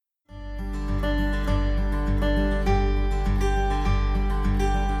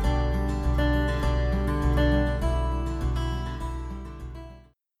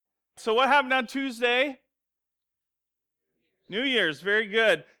So what happened on Tuesday? New Year's, very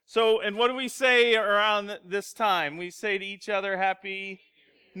good. So, and what do we say around this time? We say to each other, Happy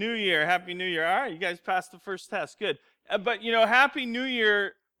New Year, Happy New Year. All right, you guys passed the first test, good. But Happy New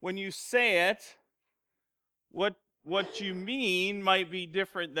Year, when you say it, what you mean might be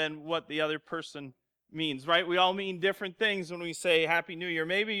different than what the other person means, right? We all mean different things when we say Happy New Year.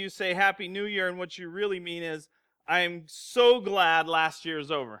 Maybe you say Happy New Year, and what you really mean is, I'm so glad last year is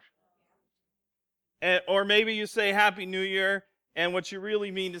over. Or maybe you say Happy New Year, and what you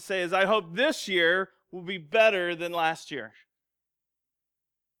really mean to say is, I hope this year will be better than last year.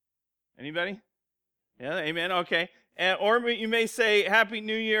 Anybody? Yeah, amen, okay. Or you may say Happy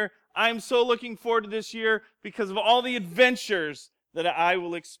New Year, I'm so looking forward to this year because of all the adventures that I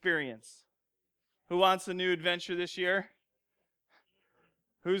will experience. Who wants a new adventure this year?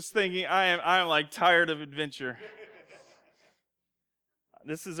 Who's thinking, I'm like tired of adventure?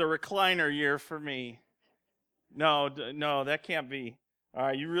 This is a recliner year for me. No, that can't be. All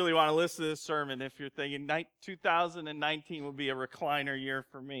right, you really want to listen to this sermon if you're thinking 2019 will be a recliner year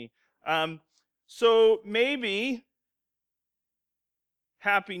for me. So maybe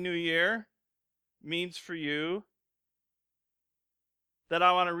Happy New Year means for you that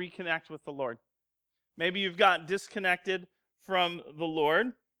I want to reconnect with the Lord. Maybe you've gotten disconnected from the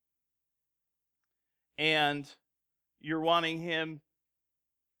Lord and you're wanting Him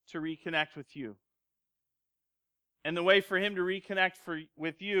to reconnect with you. And the way for Him to reconnect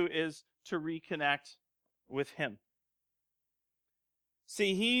with you is to reconnect with Him.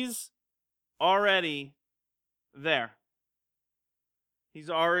 See, He's already there. He's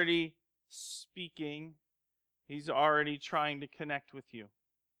already speaking. He's already trying to connect with you.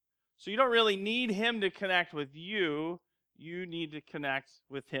 So you don't really need Him to connect with you. You need to connect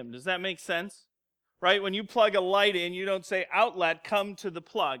with Him. Does that make sense? Right? When you plug a light in, you don't say, outlet, come to the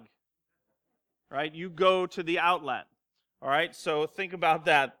plug. Right? You go to the outlet. All right? So think about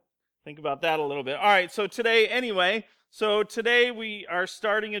that. Think about that a little bit. All right, so today we are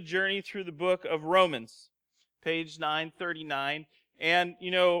starting a journey through the book of Romans, page 939. And,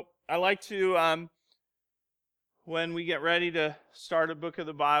 I like to, when we get ready to start a book of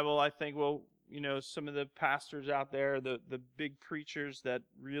the Bible, I think, some of the pastors out there, the big preachers that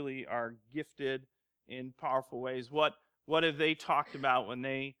really are gifted in powerful ways, what have they talked about when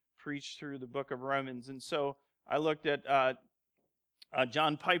they preached through the book of Romans? And so I looked at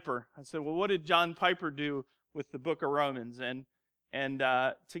John Piper. I said, well, what did John Piper do with the book of Romans? And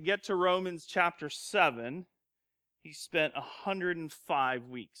to get to Romans chapter 7, he spent 105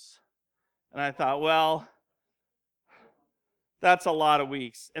 weeks. And I thought, well, that's a lot of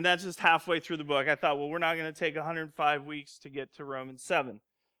weeks. And that's just halfway through the book. I thought, well, we're not going to take 105 weeks to get to Romans 7.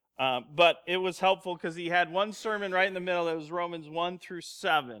 But it was helpful because he had one sermon right in the middle that was Romans 1 through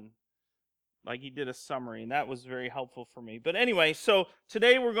 7. Like he did a summary, and that was very helpful for me. But anyway, so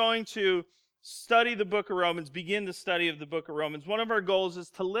today we're going to study the book of Romans, begin the study of the book of Romans. One of our goals is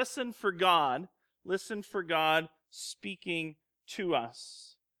to listen for God speaking to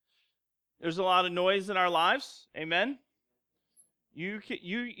us. There's a lot of noise in our lives, amen? You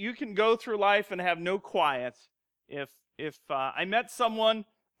can go through life and have no quiet. If I met someone,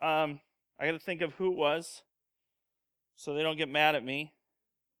 I got to think of who it was, so they don't get mad at me.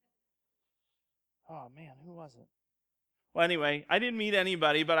 Oh man, who was it? Well, anyway, I didn't meet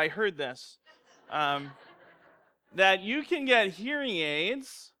anybody, but I heard this. That you can get hearing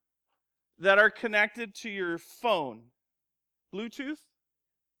aids that are connected to your phone. Bluetooth?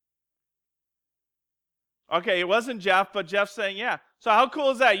 Okay, it wasn't Jeff, but Jeff's saying, yeah. So how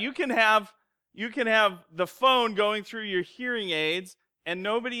cool is that? You can have the phone going through your hearing aids, and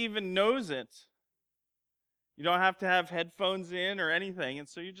nobody even knows it. You don't have to have headphones in or anything. And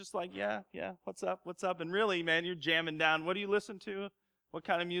so you're just like, yeah, what's up? And really, man, you're jamming down. What do you listen to? What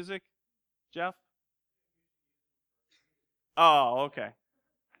kind of music, Jeff? Oh, okay.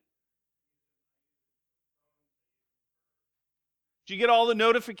 Do you get all the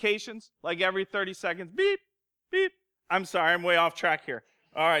notifications? Like every 30 seconds, beep, beep. I'm sorry, I'm way off track here.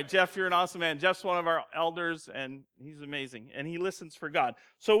 All right, Jeff, you're an awesome man. Jeff's one of our elders, and he's amazing. And he listens for God.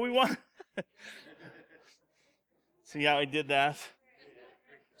 So we want... See how I did that?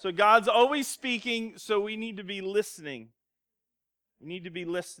 So God's always speaking, so we need to be listening. We need to be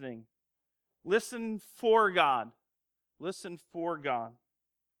listening. Listen for God. Listen for God.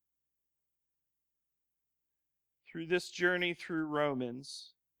 Through this journey through Romans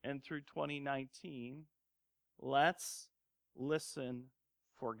and through 2019, let's listen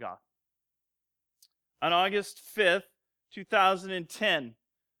for God. On August 5th, 2010,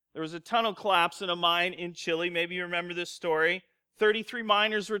 there was a tunnel collapse in a mine in Chile. Maybe you remember this story. 33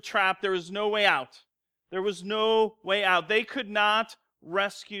 miners were trapped. There was no way out. There was no way out. They could not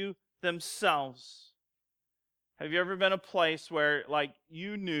rescue themselves. Have you ever been a place where, like,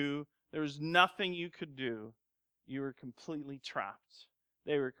 you knew there was nothing you could do? You were completely trapped.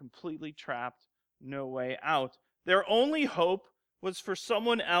 They were completely trapped. No way out. Their only hope was for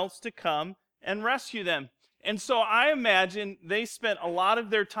someone else to come and rescue them. And so I imagine they spent a lot of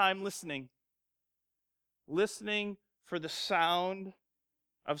their time listening for the sound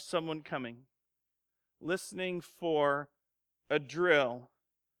of someone coming, listening for a drill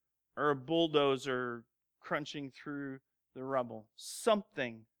or a bulldozer crunching through the rubble.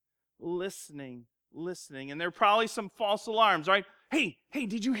 Something. Listening. And there are probably some false alarms, right? Hey,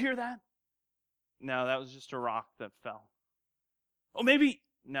 did you hear that? No, that was just a rock that fell. Oh, maybe,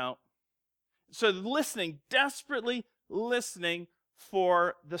 no. So listening, desperately listening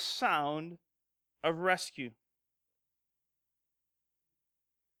for the sound of rescue.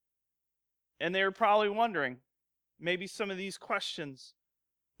 And they were probably wondering, maybe some of these questions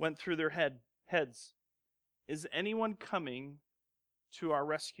went through their heads. Is anyone coming to our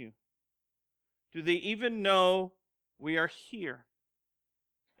rescue? Do they even know we are here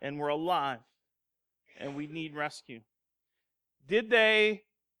and we're alive and we need rescue? Did they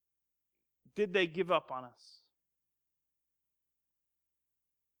give up on us?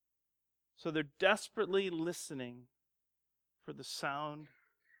 So they're desperately listening for the sound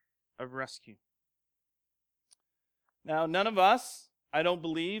of rescue. Now, none of us, I don't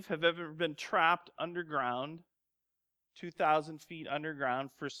believe, have ever been trapped underground, 2,000 feet underground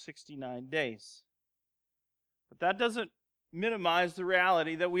for 69 days. But that doesn't minimize the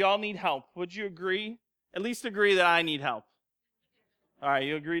reality that we all need help. Would you agree? At least agree that I need help. All right,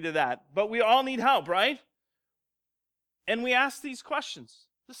 you agree to that. But we all need help, right? And we ask these questions,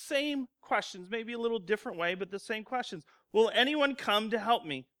 the same questions, maybe a little different way, but the same questions. Will anyone come to help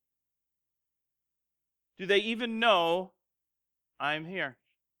me? Do they even know I'm here?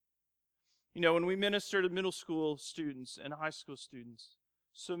 You know, when we minister to middle school students and high school students,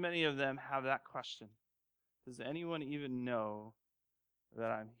 so many of them have that question. Does anyone even know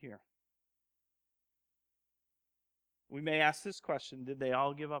that I'm here? We may ask this question, did they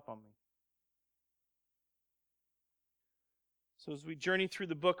all give up on me? So as we journey through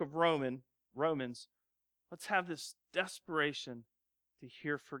the book of Romans, let's have this desperation to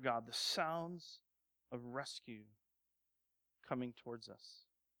hear for God, the sounds of rescue coming towards us.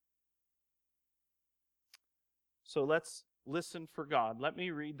 So let's listen for God. Let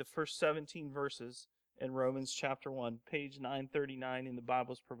me read the first 17 verses in Romans chapter 1, page 939 in the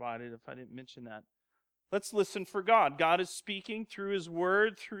Bible's provided, if I didn't mention that. Let's listen for God. God is speaking through His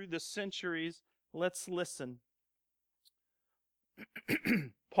Word, through the centuries. Let's listen.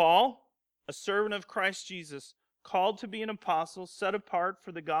 Paul, a servant of Christ Jesus, called to be an apostle, set apart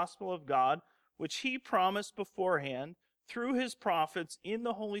for the gospel of God, which He promised beforehand through His prophets in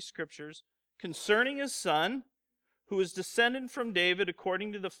the Holy Scriptures, concerning His Son, who was descended from David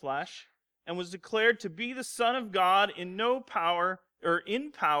according to the flesh, and was declared to be the Son of God in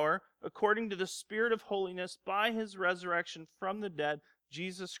power according to the Spirit of holiness by His resurrection from the dead,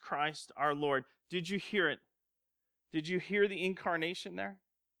 Jesus Christ our Lord. Did you hear it? Did you hear the incarnation there?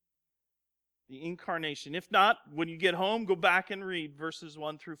 The incarnation. If not, when you get home, go back and read verses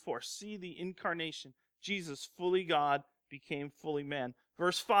 1 through 4. See the incarnation. Jesus, fully God, became fully man.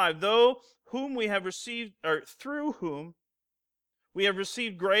 Verse 5, through whom we have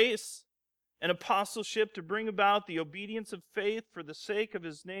received grace and apostleship to bring about the obedience of faith for the sake of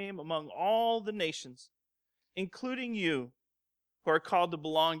His name among all the nations, including you who are called to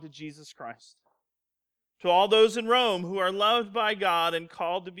belong to Jesus Christ. To all those in Rome who are loved by God and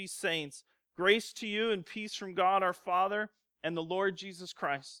called to be saints, grace to you and peace from God our Father and the Lord Jesus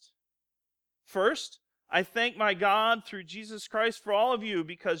Christ. First, I thank my God through Jesus Christ for all of you,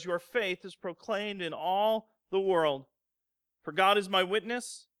 because your faith is proclaimed in all the world. For God is my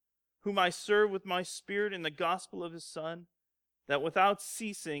witness, whom I serve with my spirit in the gospel of His Son, that without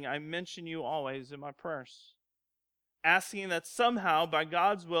ceasing I mention you always in my prayers, asking that somehow, by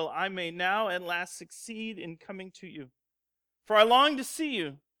God's will, I may now at last succeed in coming to you. For I long to see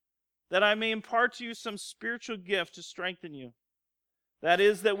you, that I may impart to you some spiritual gift to strengthen you. That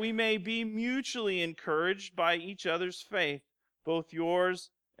is, that we may be mutually encouraged by each other's faith, both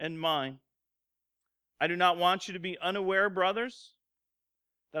yours and mine. I do not want you to be unaware, brothers,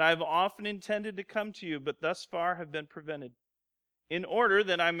 that I have often intended to come to you, but thus far have been prevented, in order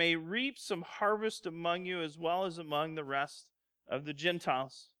that I may reap some harvest among you as well as among the rest of the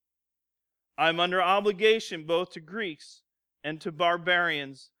Gentiles. I am under obligation both to Greeks and to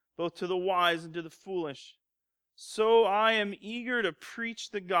barbarians, both to the wise and to the foolish. so I am eager to preach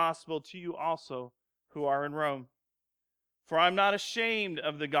the gospel to you also who are in Rome. For I am not ashamed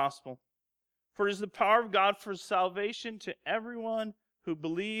of the gospel, for it is the power of God for salvation to everyone who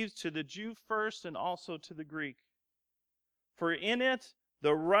believes, to the Jew first and also to the Greek. For in it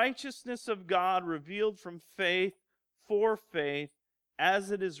the righteousness of God revealed from faith for faith, as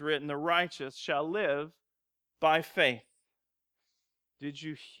it is written, the righteous shall live by faith. Did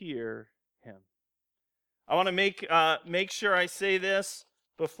you hear him? I want to make sure I say this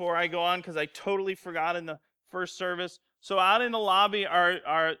before I go on, because I totally forgot in the first service. So out in the lobby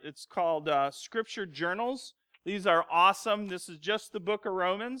are it's called Scripture Journals. These are awesome. This is just the book of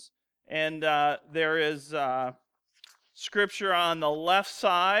Romans, and there is Scripture on the left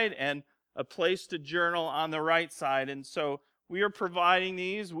side and a place to journal on the right side. And so we are providing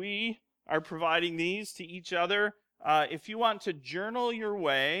these. We are providing these to each other. If you want to journal your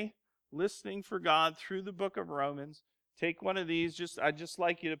way, listening for God through the book of Romans, take one of these. I'd just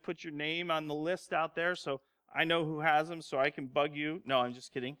like you to put your name on the list out there so I know who has them, so I can bug you. No, I'm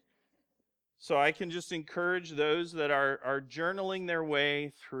just kidding. So I can just encourage those that are journaling their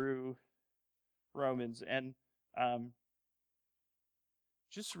way through Romans. And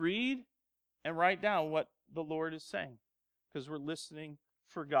just read and write down what the Lord is saying, because we're listening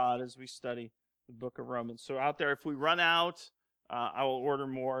for God as we study the book of Romans. So out there, if we run out, I will order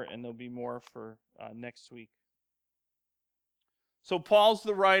more, and there'll be more for next week. So Paul's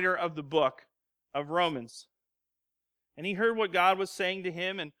the writer of the book of Romans. And he heard what God was saying to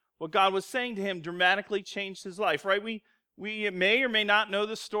him, and what God was saying to him dramatically changed his life, right? We may or may not know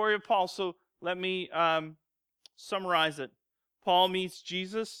the story of Paul, so let me summarize it. Paul meets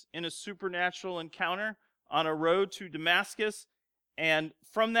Jesus in a supernatural encounter on a road to Damascus, and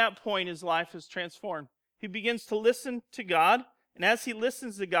from that point, his life is transformed. He begins to listen to God, and as he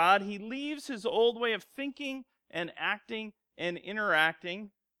listens to God, he leaves his old way of thinking and acting and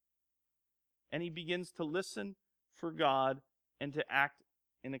interacting, and he begins to listen for God and to act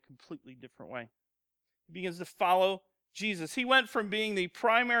in a completely different way. He begins to follow Jesus. He went from being the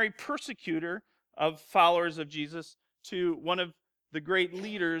primary persecutor of followers of Jesus to one of the great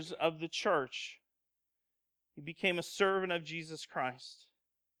leaders of the church. He became a servant of Jesus Christ.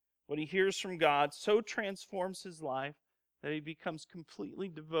 What he hears from God so transforms his life that he becomes completely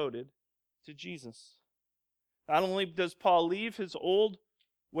devoted to Jesus. Not only does Paul leave his old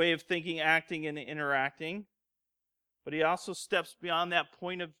way of thinking, acting, and interacting, but he also steps beyond that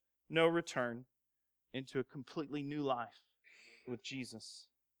point of no return into a completely new life with Jesus.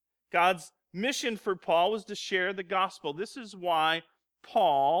 God's mission for Paul was to share the gospel. This is why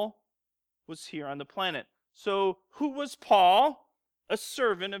Paul was here on the planet. So, who was Paul? A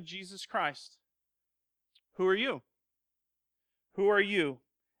servant of Jesus Christ. Who are you? Who are you?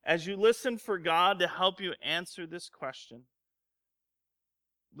 As you listen for God to help you answer this question,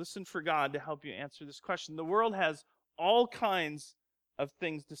 listen for God to help you answer this question. The world has all kinds of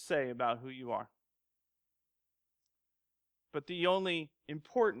things to say about who you are. But the only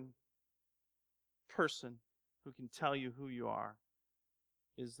important person who can tell you who you are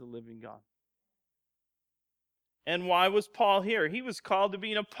is the living God. And why was Paul here? He was called to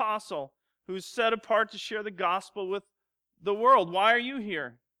be an apostle who was set apart to share the gospel with the world. Why are you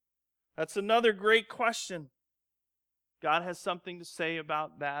here? That's another great question. God has something to say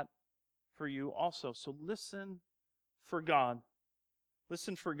about that for you also. So listen for God.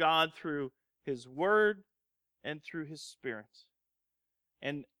 Listen for God through His Word and through His Spirit.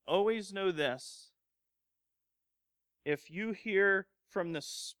 And always know this: if you hear from the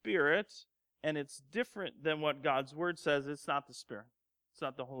Spirit and it's different than what God's Word says, it's not the Spirit. It's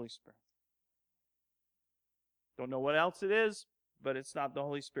not the Holy Spirit. Don't know what else it is, but it's not the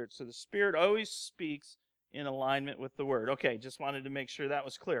Holy Spirit. So the Spirit always speaks in alignment with the Word. Okay, just wanted to make sure that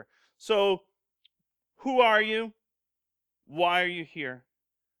was clear. So, who are you? Why are you here?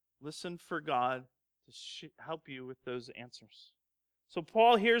 Listen for God to help you with those answers. So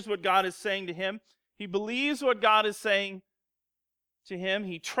Paul hears what God is saying to him. He believes what God is saying to him.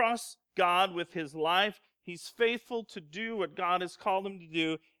 He trusts God with his life. He's faithful to do what God has called him to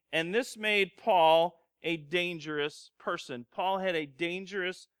do. And this made Paul a dangerous person. Paul had a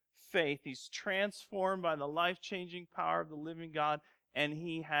dangerous faith. He's transformed by the life-changing power of the living God, and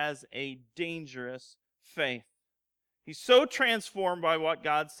he has a dangerous faith. He's so transformed by what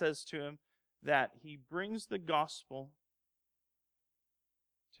God says to him that he brings the gospel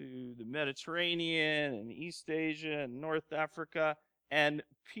to the Mediterranean and East Asia and North Africa, and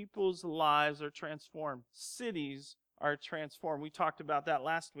people's lives are transformed. Cities are transformed. We talked about that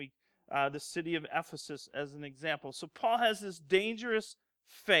last week, the city of Ephesus as an example. So Paul has this dangerous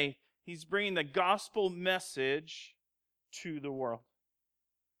faith. He's bringing the gospel message to the world.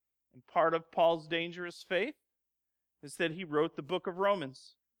 And part of Paul's dangerous faith is that he wrote the book of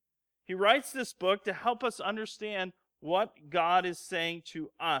Romans. He writes this book to help us understand what God is saying to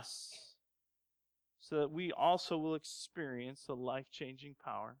us, so that we also will experience the life-changing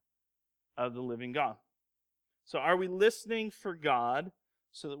power of the living God. So are we listening for God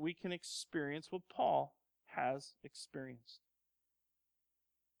so that we can experience what Paul has experienced?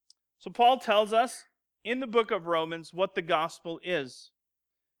 So Paul tells us in the book of Romans what the gospel is.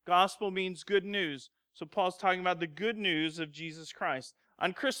 Gospel means good news. So Paul's talking about the good news of Jesus Christ.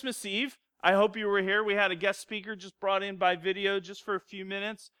 On Christmas Eve, I hope you were here. We had a guest speaker just brought in by video just for a few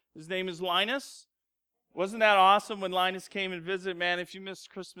minutes. His name is Linus. Wasn't that awesome when Linus came and visited? Man, if you missed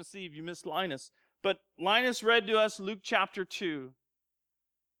Christmas Eve, you missed Linus. But Linus read to us Luke chapter 2.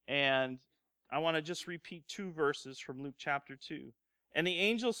 And I want to just repeat 2 verses from Luke chapter 2. And the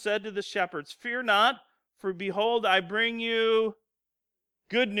angel said to the shepherds, "Fear not, for behold, I bring you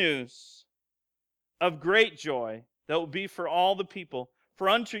good news of great joy that will be for all the people. For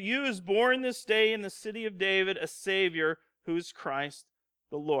unto you is born this day in the city of David a Savior, who is Christ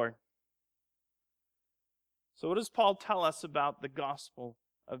the Lord." So what does Paul tell us about the gospel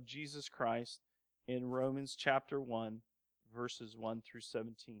of Jesus Christ in Romans chapter 1, verses 1 through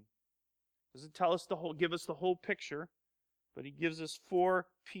 17? Doesn't tell us give us the whole picture, but he gives us 4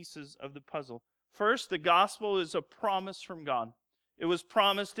 pieces of the puzzle. First, the gospel is a promise from God. It was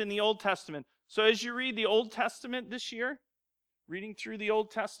promised in the Old Testament. So as you read the Old Testament this year, reading through the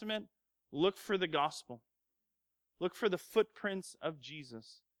Old Testament, look for the gospel. Look for the footprints of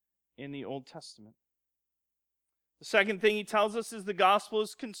Jesus in the Old Testament. The second thing he tells us is the gospel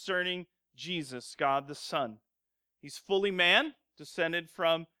is concerning Jesus, God the Son. He's fully man, descended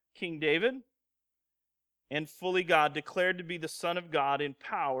from King David, and fully God, declared to be the Son of God in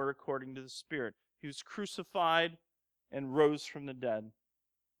power according to the Spirit. He was crucified and rose from the dead.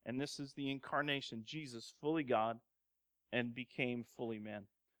 And this is the incarnation, Jesus, fully God, and became fully man.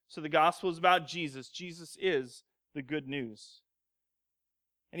 So the gospel is about Jesus. Jesus is the good news.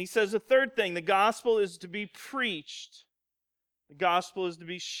 And he says the third thing, the gospel is to be preached. The gospel is to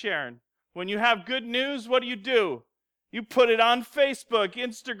be shared. When you have good news, what do? You put it on Facebook,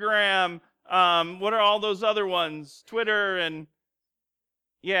 Instagram, what are all those other ones? Twitter and,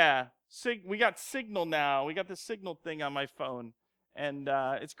 yeah, we got Signal now. We got the Signal thing on my phone. And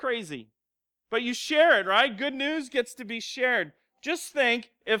it's crazy. But you share it, right? Good news gets to be shared. Just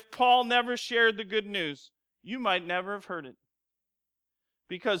think, if Paul never shared the good news, you might never have heard it.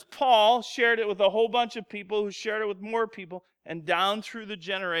 Because Paul shared it with a whole bunch of people who shared it with more people, and down through the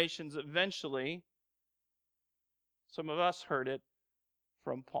generations, eventually, some of us heard it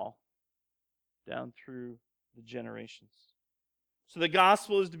from Paul, down through the generations. So the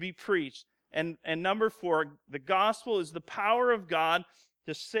gospel is to be preached. And number 4, the gospel is the power of God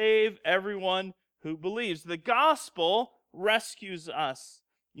to save everyone who believes. The gospel rescues us.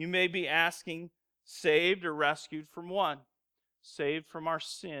 You may be asking, saved or rescued from what? Saved from our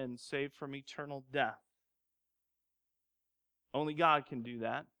sin, saved from eternal death. Only God can do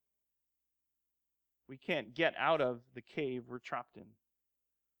that. We can't get out of the cave we're trapped in.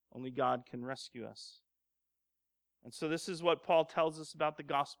 Only God can rescue us. And so this is what Paul tells us about the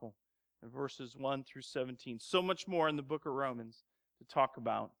gospel in verses 1 through 17. So much more in the book of Romans to talk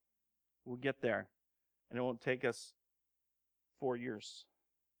about. We'll get there. And it won't take us 4 years.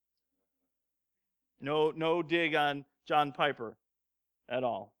 No dig on John Piper at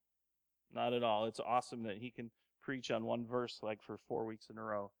all. Not at all. It's awesome that he can preach on one verse like for 4 weeks in a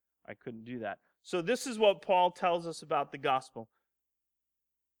row. I couldn't do that. So this is what Paul tells us about the gospel.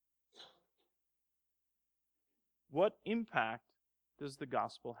 What impact does the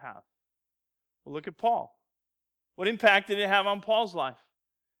gospel have? Well, look at Paul. What impact did it have on Paul's life?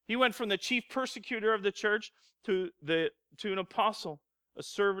 He went from the chief persecutor of the church to an apostle, a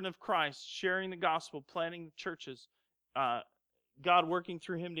servant of Christ, sharing the gospel, planting the churches. God working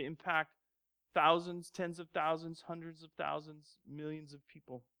through him to impact thousands, tens of thousands, hundreds of thousands, millions of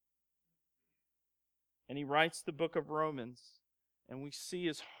people. And he writes the book of Romans, and we see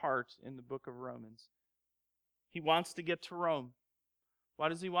his heart in the book of Romans. He wants to get to Rome. Why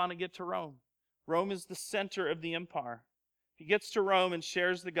does he want to get to Rome? Rome is the center of the empire. If he gets to Rome and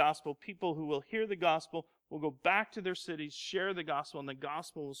shares the gospel, people who will hear the gospel will go back to their cities, share the gospel, and the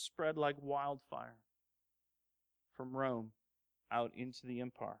gospel will spread like wildfire from Rome out into the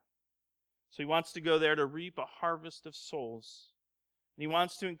empire. So he wants to go there to reap a harvest of souls. And he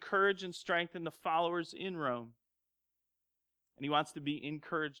wants to encourage and strengthen the followers in Rome. And he wants to be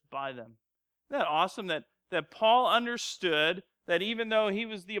encouraged by them. Isn't that awesome that Paul understood that even though he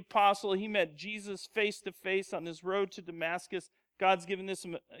was the apostle, he met Jesus face to face on his road to Damascus, God's given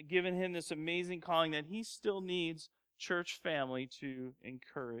him this amazing calling that he still needs church family to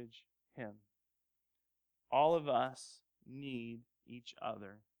encourage him. All of us need each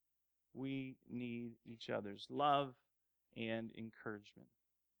other. We need each other's love and encouragement.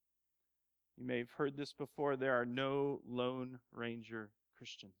 You may have heard this before. There are no Lone Ranger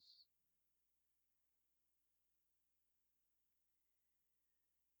Christians.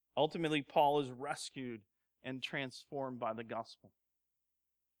 Ultimately, Paul is rescued and transformed by the gospel.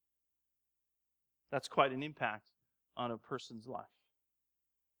 That's quite an impact on a person's life.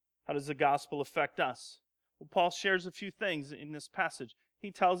 How does the gospel affect us? Well, Paul shares a few things in this passage. He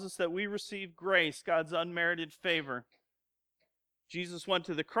tells us that we receive grace, God's unmerited favor. Jesus went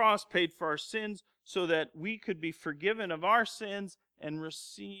to the cross, paid for our sins, so that we could be forgiven of our sins and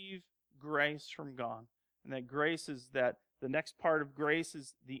receive grace from God. And that grace is that the next part of grace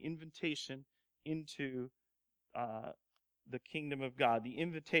is the invitation into the kingdom of God, the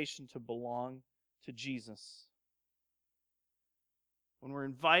invitation to belong to Jesus. When we're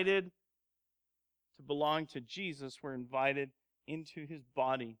invited to belong to Jesus, we're invited into his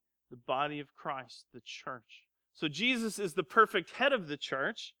body, the body of Christ, the church. So Jesus is the perfect head of the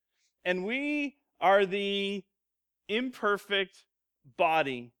church, and we are the imperfect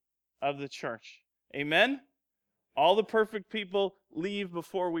body of the church. Amen? All the perfect people leave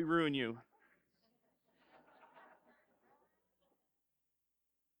before we ruin you.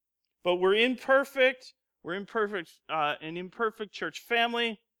 But we're imperfect. We're an imperfect church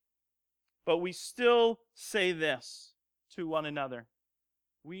family. But we still say this to one another: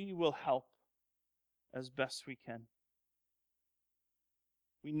 we will help as best we can.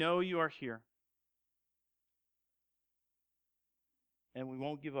 We know you are here, and we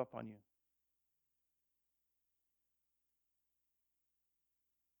won't give up on you.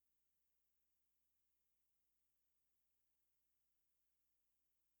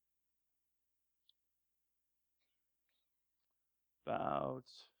 About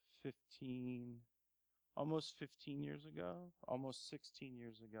almost 15 years ago, almost 16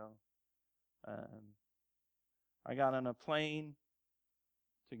 years ago, I got on a plane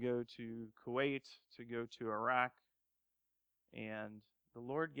to go to Kuwait, to go to Iraq, and the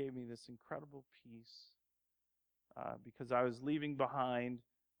Lord gave me this incredible peace because I was leaving behind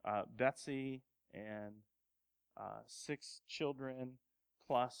Betsy and 6 children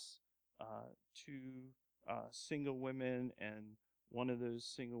plus 2 single women, and one of those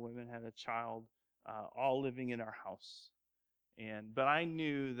single women had a child, all living in our house. But I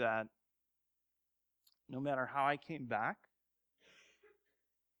knew that no matter how I came back,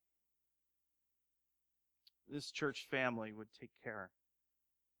 this church family would take care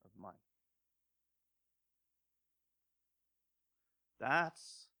of mine.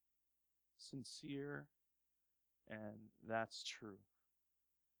 That's sincere, and that's true.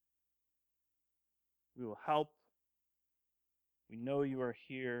 We will help. We know you are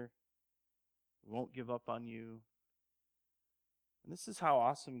here. We won't give up on you. And this is how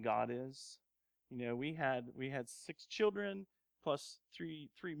awesome God is. You know, we had 6 children plus three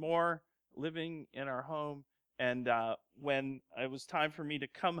more living in our home. And when it was time for me to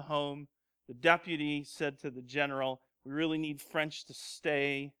come home, the deputy said to the general, "We really need French to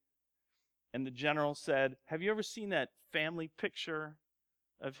stay." And the general said, "Have you ever seen that family picture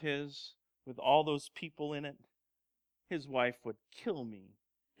of his with all those people in it? His wife would kill me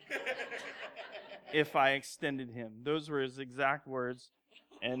if I extended him." Those were his exact words.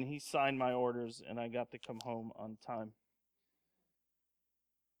 And he signed my orders, and I got to come home on time.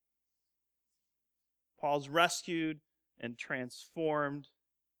 Paul's rescued and transformed.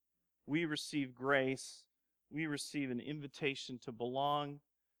 We receive grace. We receive an invitation to belong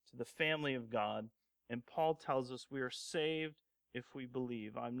to the family of God. And Paul tells us we are saved if we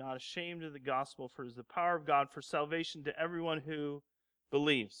believe. "I'm not ashamed of the gospel, for it is the power of God for salvation to everyone who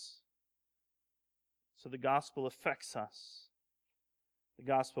believes." So the gospel affects us. The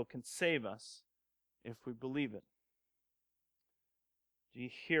gospel can save us if we believe it. Do you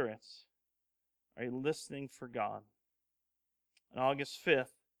hear it? Are you listening for God? On August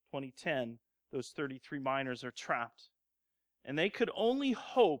 5th, 2010, those 33 miners are trapped. And they could only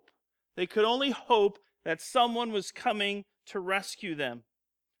hope that someone was coming to rescue them.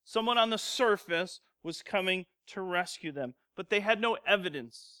 Someone on the surface was coming to rescue them. But they had no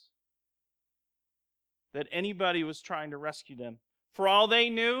evidence that anybody was trying to rescue them. For all they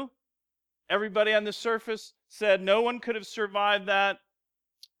knew, everybody on the surface said, "No one could have survived that.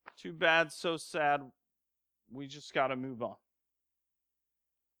 Too bad, so sad. We just got to move on."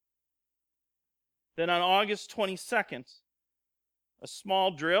 Then on August 22nd, a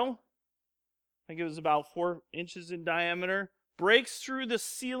small drill, I think it was about 4 inches in diameter, breaks through the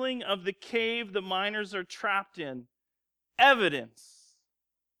ceiling of the cave the miners are trapped in. Evidence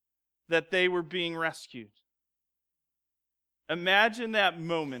that they were being rescued. Imagine that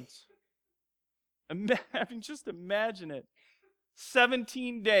moment. Just imagine it.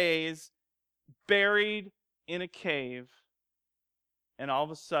 17 days buried in a cave, and all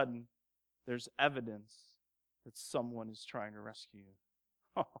of a sudden, there's evidence that someone is trying to rescue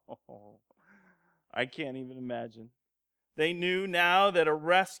you. Oh, I can't even imagine. They knew now that a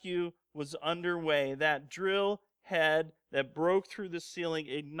rescue was underway. That drill head that broke through the ceiling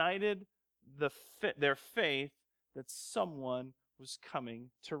ignited their faith that someone was coming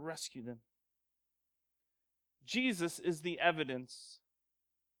to rescue them. Jesus is the evidence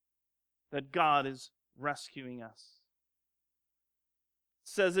that God is rescuing us. It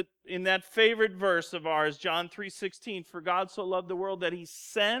says it in that favorite verse of ours, John 3:16, "For God so loved the world that he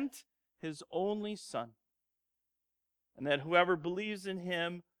sent his only Son, and that whoever believes in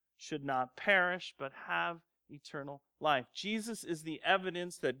him should not perish but have eternal life." Jesus is the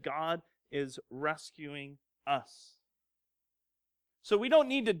evidence that God is rescuing us. So we don't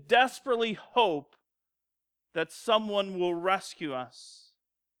need to desperately hope that someone will rescue us.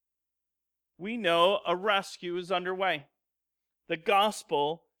 We know a rescue is underway. The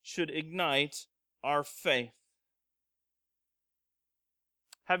gospel should ignite our faith.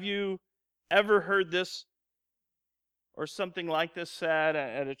 Have you ever heard this or something like this said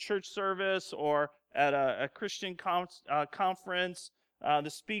at a church service or at a Christian conference? The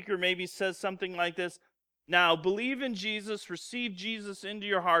speaker maybe says something like this: "Now, believe in Jesus, receive Jesus into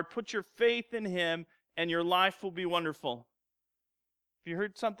your heart, put your faith in him, and your life will be wonderful." Have you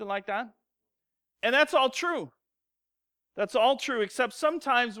heard something like that? And that's all true. That's all true, except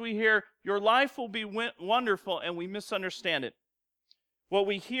sometimes we hear, "Your life will be wonderful," and we misunderstand it. What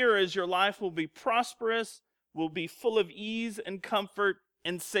we hear is, "Your life will be prosperous, will be full of ease and comfort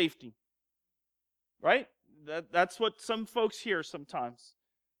and safety." Right? That's what some folks hear sometimes.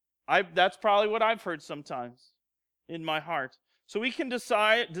 That's probably what I've heard sometimes in my heart. So we can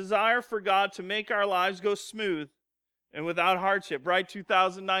desire for God to make our lives go smooth and without hardship, right?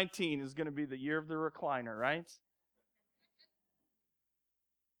 2019 is going to be the year of the recliner, right?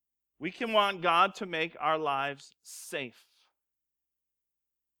 We can want God to make our lives safe.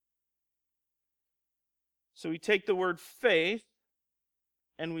 So we take the word faith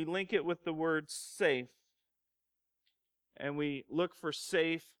and we link it with the word safe. And we look for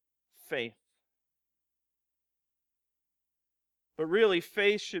safe faith. But really,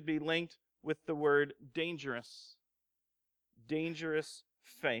 faith should be linked with the word dangerous. Dangerous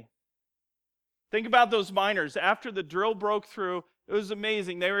faith. Think about those miners. After the drill broke through, it was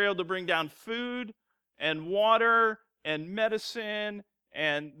amazing. They were able to bring down food and water and medicine,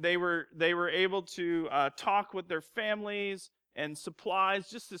 and they were able to talk with their families and supplies.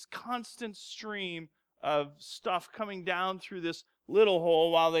 Just this constant stream of stuff coming down through this little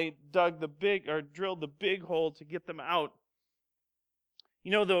hole while they drilled the big hole to get them out.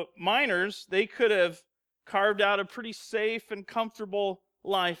 You know, the miners, they could have carved out a pretty safe and comfortable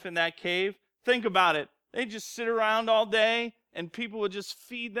life in that cave. Think about it. They just sit around all day and people would just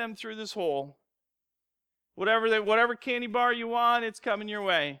feed them through this hole. Whatever candy bar you want, it's coming your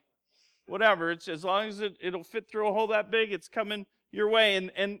way. Whatever, it's as long as it'll fit through a hole that big, it's coming your way.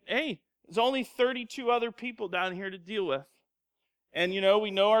 And hey, there's only 32 other people down here to deal with. And you know,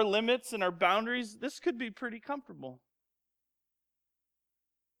 we know our limits and our boundaries. This could be pretty comfortable.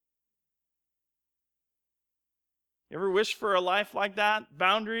 You ever wish for a life like that?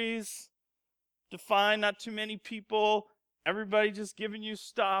 Boundaries defined, not too many people, everybody just giving you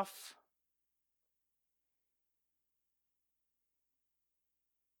stuff.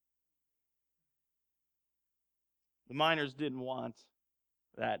 The miners didn't want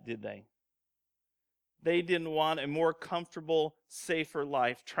that, did they? They didn't want a more comfortable, safer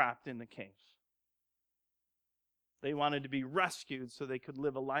life trapped in the cave. They wanted to be rescued so they could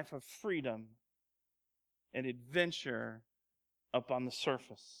live a life of freedom and adventure up on the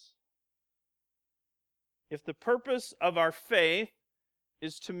surface. If the purpose of our faith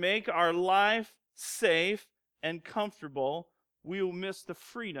is to make our life safe and comfortable, we will miss the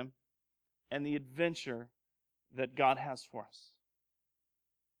freedom and the adventure that God has for us.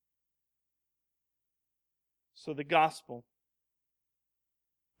 So the gospel,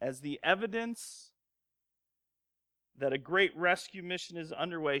 as the evidence that a great rescue mission is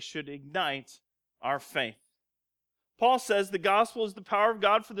underway, should ignite our faith. Paul says the gospel is the power of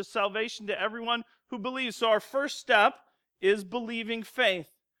God for the salvation to everyone who believes. So our first step is believing faith.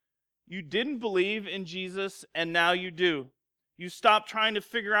 You didn't believe in Jesus and now you do. You stopped trying to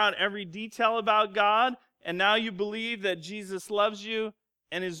figure out every detail about God, and now you believe that Jesus loves you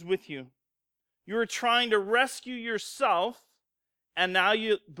and is with you. You were trying to rescue yourself, and now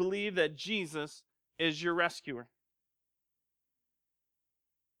you believe that Jesus is your rescuer.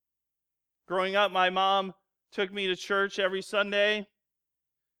 Growing up, my mom took me to church every Sunday.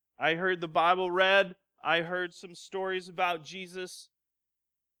 I heard the Bible read. I heard some stories about Jesus.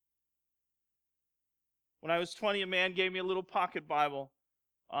 When I was 20, a man gave me a little pocket Bible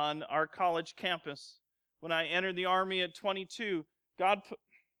on our college campus. When I entered the Army at 22, God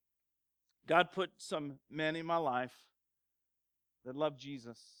put some men in my life that loved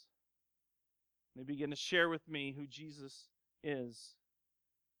Jesus. They began to share with me who Jesus is.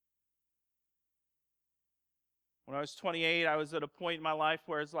 When I was 28, I was at a point in my life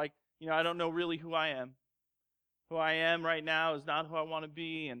where it's like, I don't know really who I am. Who I am right now is not who I want to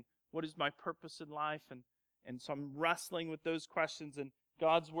be, and what is my purpose in life? And so I'm wrestling with those questions, and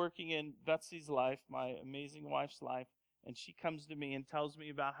God's working in Betsy's life, my amazing wife's life, and she comes to me and tells me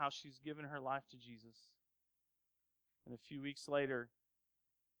about how she's given her life to Jesus. And a few weeks later,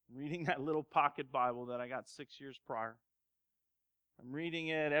 reading that little pocket Bible that I got 6 years prior. I'm reading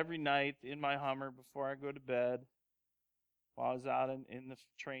it every night in my Hummer before I go to bed while I was out in the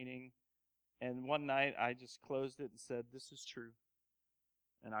training. And one night I just closed it and said, this is true.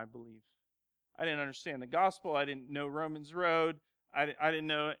 And I believe. I didn't understand the gospel. I didn't know Romans Road. I didn't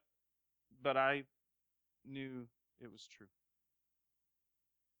know it. But I knew it was true.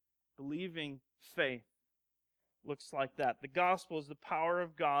 Believing faith looks like that. The gospel is the power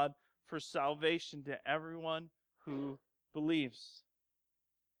of God for salvation to everyone who believes.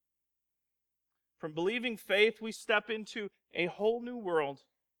 From believing faith, we step into a whole new world.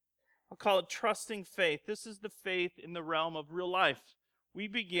 I'll call it trusting faith. This is the faith in the realm of real life. We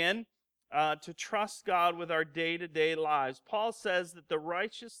begin to trust God with our day-to-day lives. Paul says that the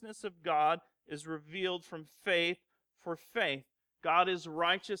righteousness of God is revealed from faith for faith. God is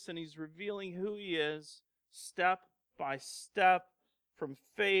righteous, and he's revealing who he is step by step from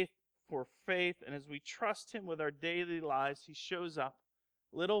faith for faith. And as we trust him with our daily lives, he shows up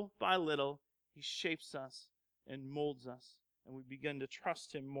little by little. He shapes us and molds us, and we begin to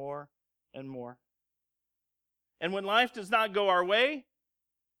trust him more and more. And when life does not go our way,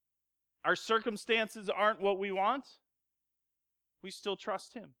 our circumstances aren't what we want, we still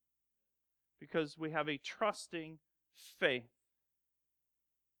trust him because we have a trusting faith.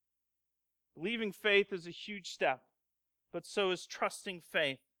 Believing faith is a huge step, but so is trusting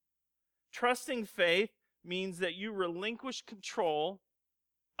faith. Trusting faith means that you relinquish control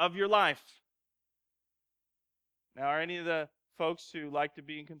of your life. Now, are any of the folks who like to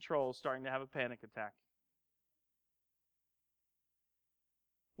be in control starting to have a panic attack?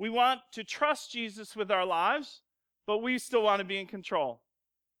 We want to trust Jesus with our lives, but we still want to be in control.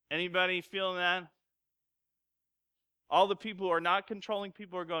 Anybody feeling that? All the people who are not controlling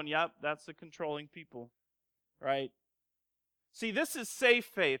people are going, yep, that's the controlling people, right? See, this is safe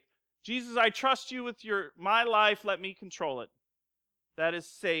faith. Jesus, I trust you with my life, let me control it. That is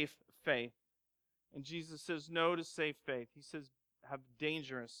safe faith. And Jesus says no to safe faith. He says have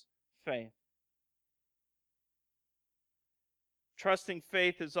dangerous faith. Trusting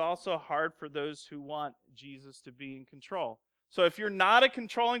faith is also hard for those who want Jesus to be in control. So if you're not a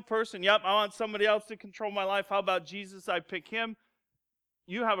controlling person, yep, I want somebody else to control my life. How about Jesus? I pick him.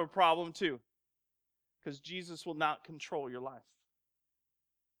 You have a problem too, because Jesus will not control your life.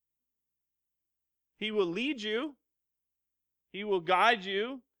 He will lead you. He will guide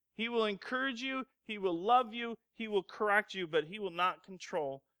you. He will encourage you. He will love you. He will correct you, but he will not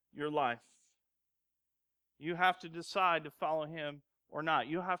control your life. You have to decide to follow him or not.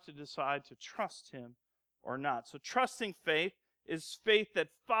 You have to decide to trust him or not. So trusting faith is faith that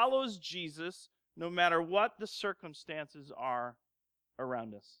follows Jesus no matter what the circumstances are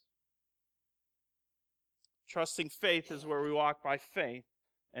around us. Trusting faith is where we walk by faith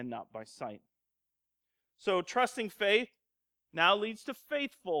and not by sight. So trusting faith now leads to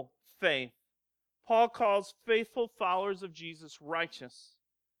faithful faith. Paul calls faithful followers of Jesus righteous.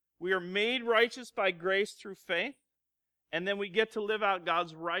 We are made righteous by grace through faith, and then we get to live out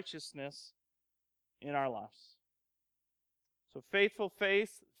God's righteousness in our lives. So faithful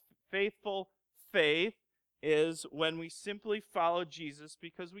faith is when we simply follow Jesus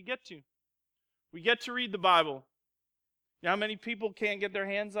because we get to. We get to read the Bible. You know how many people can't get their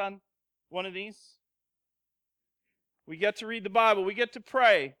hands on one of these? We get to read the Bible. We get to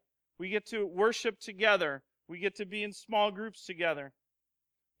pray. We get to worship together. We get to be in small groups together.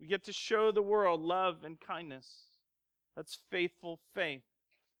 We get to show the world love and kindness. That's faithful faith.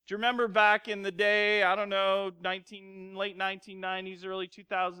 Do you remember back in the day, I don't know, late 1990s, early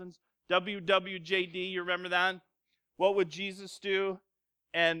 2000s, WWJD, you remember that? What would Jesus do?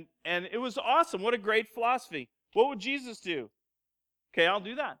 And it was awesome. What a great philosophy. What would Jesus do? Okay, I'll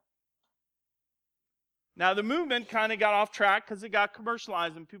do that. Now, the movement kind of got off track because it got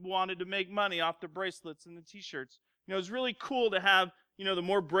commercialized and people wanted to make money off the bracelets and the t-shirts. It was really cool to have, the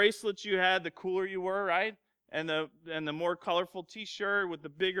more bracelets you had, the cooler you were, right? And the more colorful t-shirt with the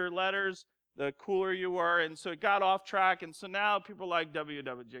bigger letters, the cooler you were. And so it got off track. And so now people like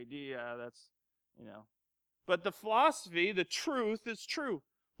WWJD, that's. But the philosophy, the truth is true.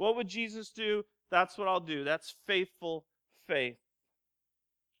 What would Jesus do? That's what I'll do. That's faithful faith.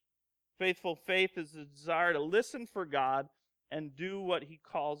 Faithful faith is the desire to listen for God and do what he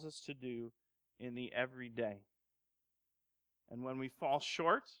calls us to do in the everyday. And when we fall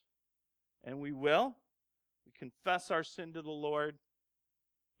short, and we will, we confess our sin to the Lord,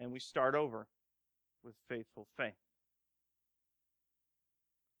 and we start over with faithful faith.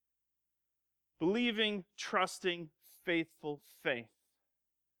 Believing, trusting, faithful faith.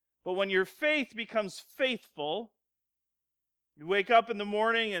 But when your faith becomes faithful, you wake up in the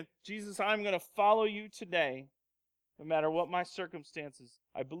morning and, Jesus, I'm going to follow you today, no matter what my circumstances.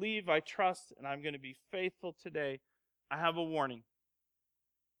 I believe, I trust, and I'm going to be faithful today. I have a warning.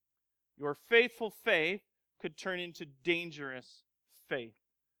 Your faithful faith could turn into dangerous faith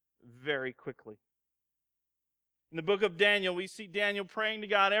very quickly. In the book of Daniel, we see Daniel praying to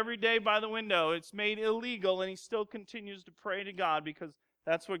God every day by the window. It's made illegal, and he still continues to pray to God because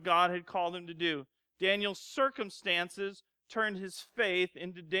that's what God had called him to do. Daniel's circumstances turned his faith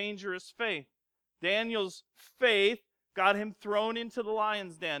into dangerous faith. Daniel's faith got him thrown into the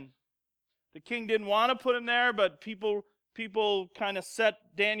lion's den. The king didn't want to put him there, but people kind of set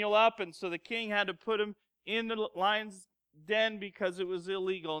Daniel up, and so the king had to put him in the lion's den because it was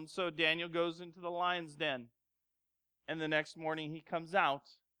illegal. And so Daniel goes into the lion's den. And the next morning he comes out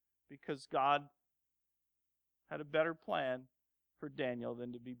because God had a better plan for Daniel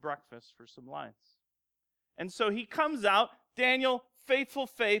than to be breakfast for some lions. And so he comes out. Daniel, faithful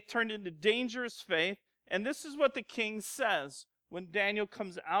faith turned into dangerous faith. And this is what the king says when Daniel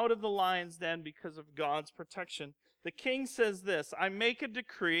comes out of the lion's den because of God's protection. The king says this, I make a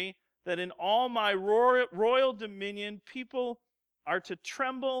decree that in all my royal dominion people are to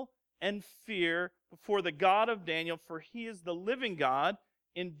tremble and fear before the God of Daniel, for he is the living God,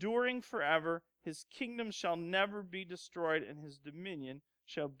 enduring forever. His kingdom shall never be destroyed, and his dominion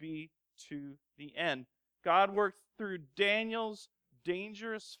shall be to the end. God worked through Daniel's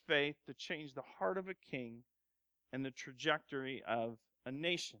dangerous faith to change the heart of a king and the trajectory of a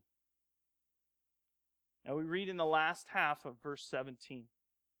nation. Now we read in the last half of verse 17. It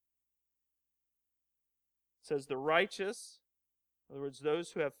says, the righteous, in other words,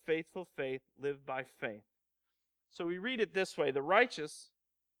 those who have faithful faith, live by faith. So we read it this way, the righteous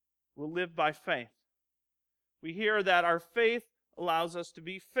will live by faith. We hear that our faith allows us to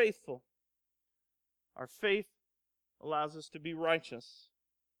be faithful. Our faith allows us to be righteous.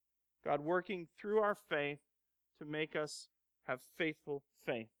 God working through our faith to make us have faithful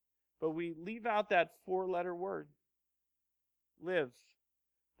faith. But we leave out that four-letter word, live.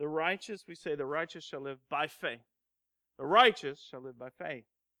 The righteous, we say the righteous shall live by faith. The righteous shall live by faith.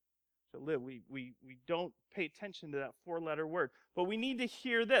 Shall live. We don't pay attention to that four-letter word. But we need to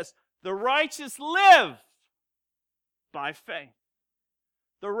hear this. The righteous live by faith.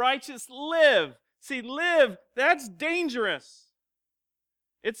 The righteous live. See, live, that's dangerous.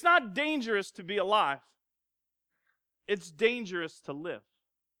 It's not dangerous to be alive. It's dangerous to live.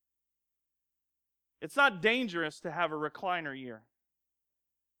 It's not dangerous to have a recliner year.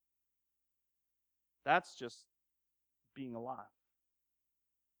 That's just being alive.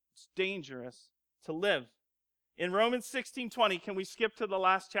 It's dangerous to live. In Romans 16:20, can we skip to the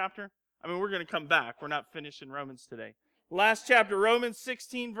last chapter? I mean, we're going to come back. We're not finished in Romans today. Last chapter, Romans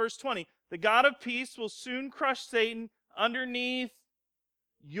 16, verse 20. The God of peace will soon crush Satan underneath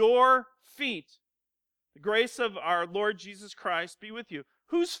your feet. The grace of our Lord Jesus Christ be with you.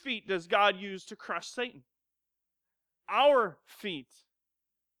 Whose feet does God use to crush Satan? Our feet.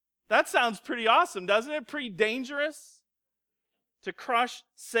 That sounds pretty awesome, doesn't it? Pretty dangerous to crush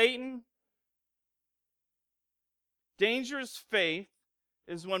Satan. Dangerous faith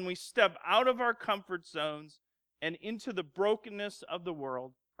is when we step out of our comfort zones and into the brokenness of the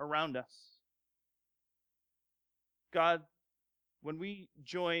world around us. God, when we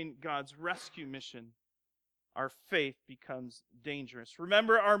join God's rescue mission, our faith becomes dangerous.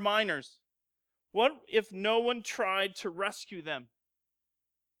 Remember our miners. What if no one tried to rescue them?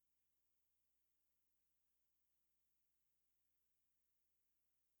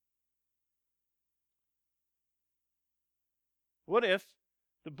 What if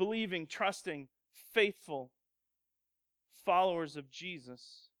the believing, trusting, faithful followers of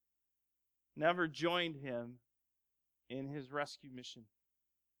Jesus never joined him in his rescue mission?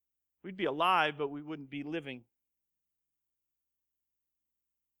 We'd be alive, but we wouldn't be living.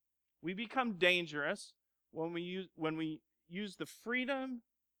 We become dangerous when we use the freedom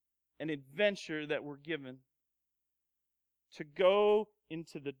and adventure that we're given to go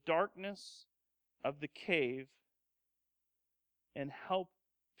into the darkness of the cave and help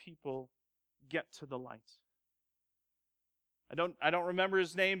people get to the light. I don't remember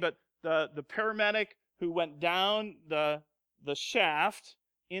his name, but the paramedic who went down the shaft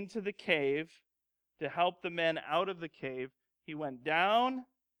into the cave to help the men out of the cave, he went down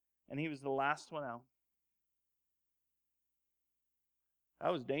and he was the last one out.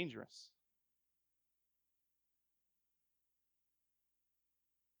 That was dangerous.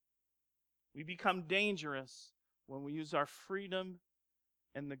 We become dangerous when we use our freedom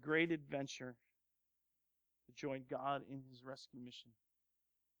and the great adventure to join God in his rescue mission.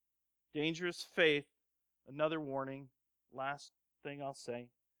 Dangerous faith, another warning, last thing I'll say.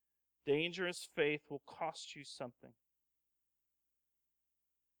 Dangerous faith will cost you something.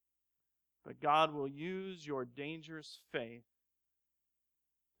 But God will use your dangerous faith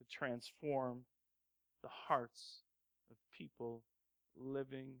to transform the hearts of people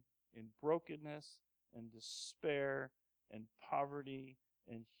living in brokenness and despair and poverty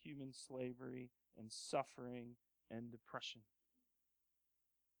and human slavery and suffering and depression.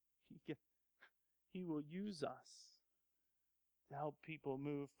 He will use us to help people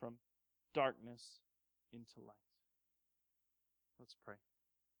move from darkness into light. Let's pray.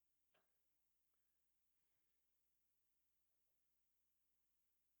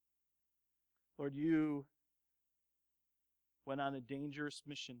 Lord, you went on a dangerous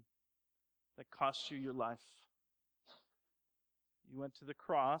mission that cost you your life. You went to the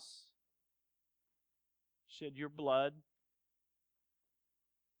cross, shed your blood,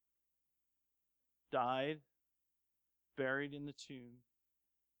 died, buried in the tomb,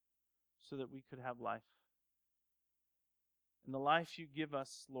 so that we could have life. And the life you give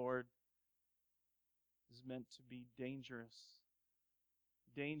us, Lord, is meant to be dangerous.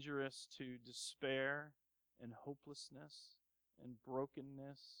 Dangerous to despair and hopelessness and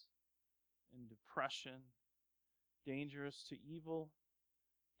brokenness and depression. Dangerous to evil.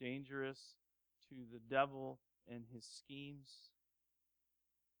 Dangerous to the devil and his schemes.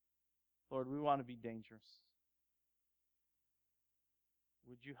 Lord, we want to be dangerous.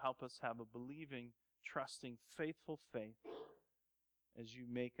 Would you help us have a believing, trusting, faithful faith as you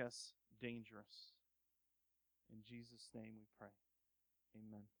make us dangerous? In Jesus' name we pray.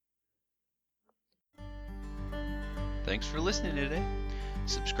 Amen. Thanks for listening today.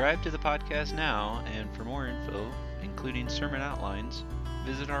 Subscribe to the podcast now, and for more info, including sermon outlines,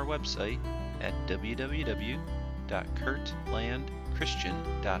 visit our website at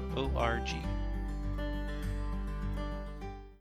www.kurtlandchristian.org.